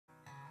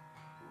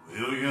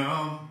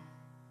William,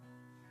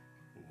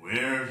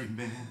 where have you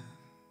been?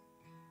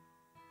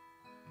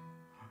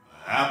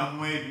 I've been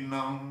waiting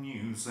on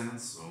you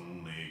since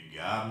only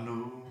God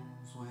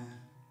knows when.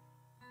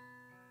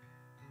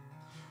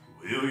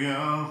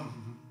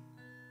 William,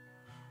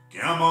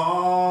 come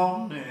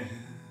on in.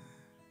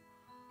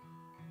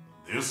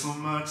 There's so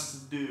much to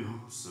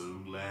do, so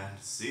glad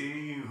to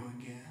see you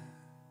again.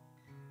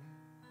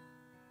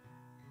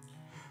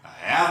 I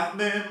haven't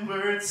been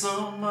worried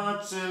so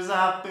much as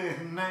I've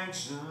been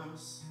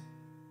anxious.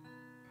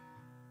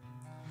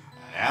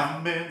 I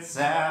haven't been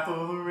sad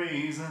for the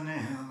reason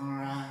in the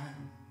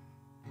rhyme.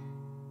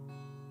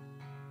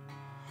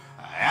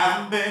 I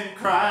haven't been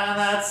crying,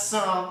 that's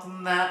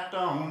something that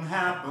don't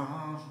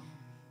happen.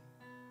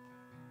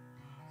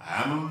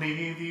 I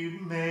believe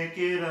you'd make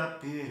it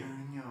up here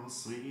in your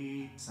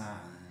sweet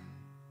time.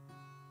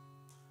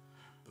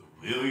 But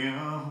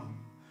William,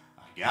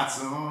 I got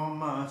so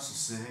much to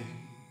say.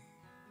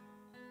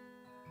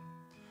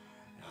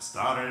 I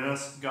started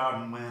us a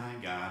garden when I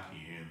got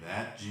here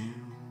that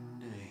June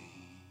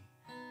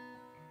day.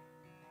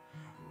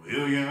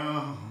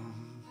 William,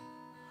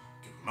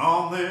 come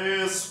on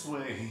this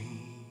way.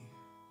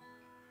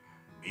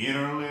 Me and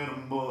our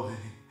little boy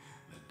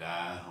that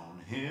died on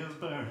his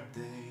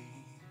birthday.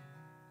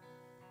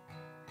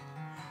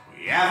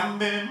 We haven't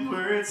been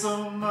worried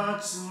so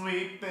much and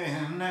we've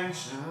been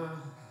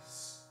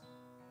anxious.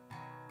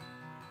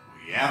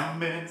 We haven't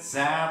been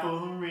sad for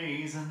the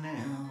reason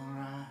in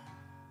right.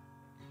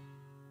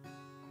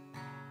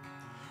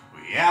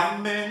 We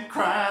haven't been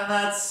crying,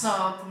 that's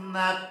something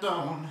that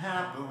don't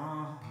happen.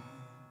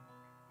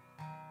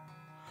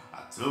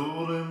 I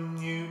told him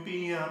you'd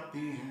be up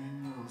here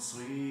in your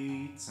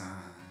sweet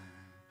time.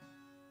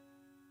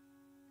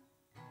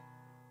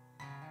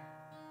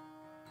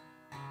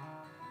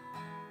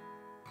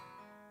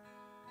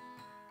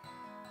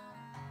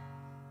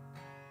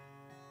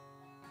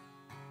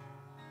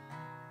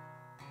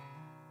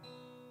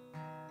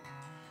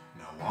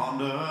 Now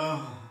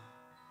Wanda,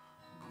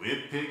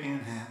 quit picking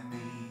at me.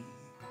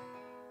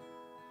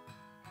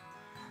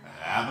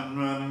 I've been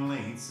running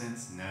late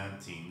since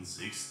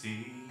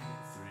 1963.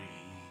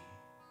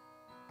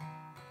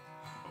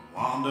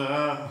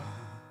 Wanda,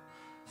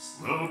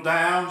 slow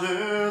down,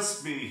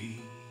 just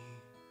be.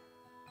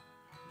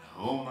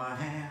 Now hold my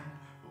hand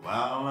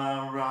while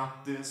I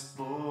rock this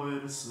boy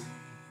to sleep.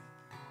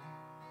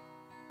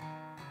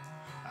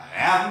 I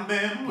haven't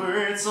been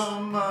worried so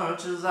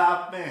much as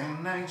I've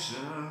been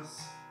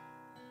anxious.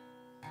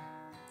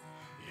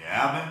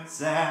 Yeah, I've been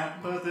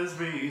sad, but there's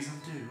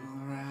reason to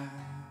ride.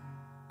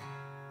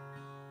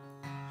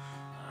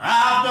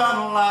 I've done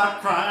a lot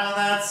of crying,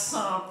 that's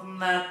something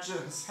that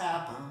just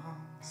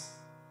happens.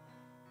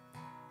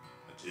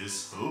 I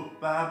just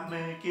hope I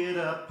make it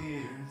up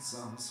here in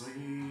some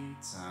sweet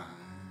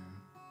time.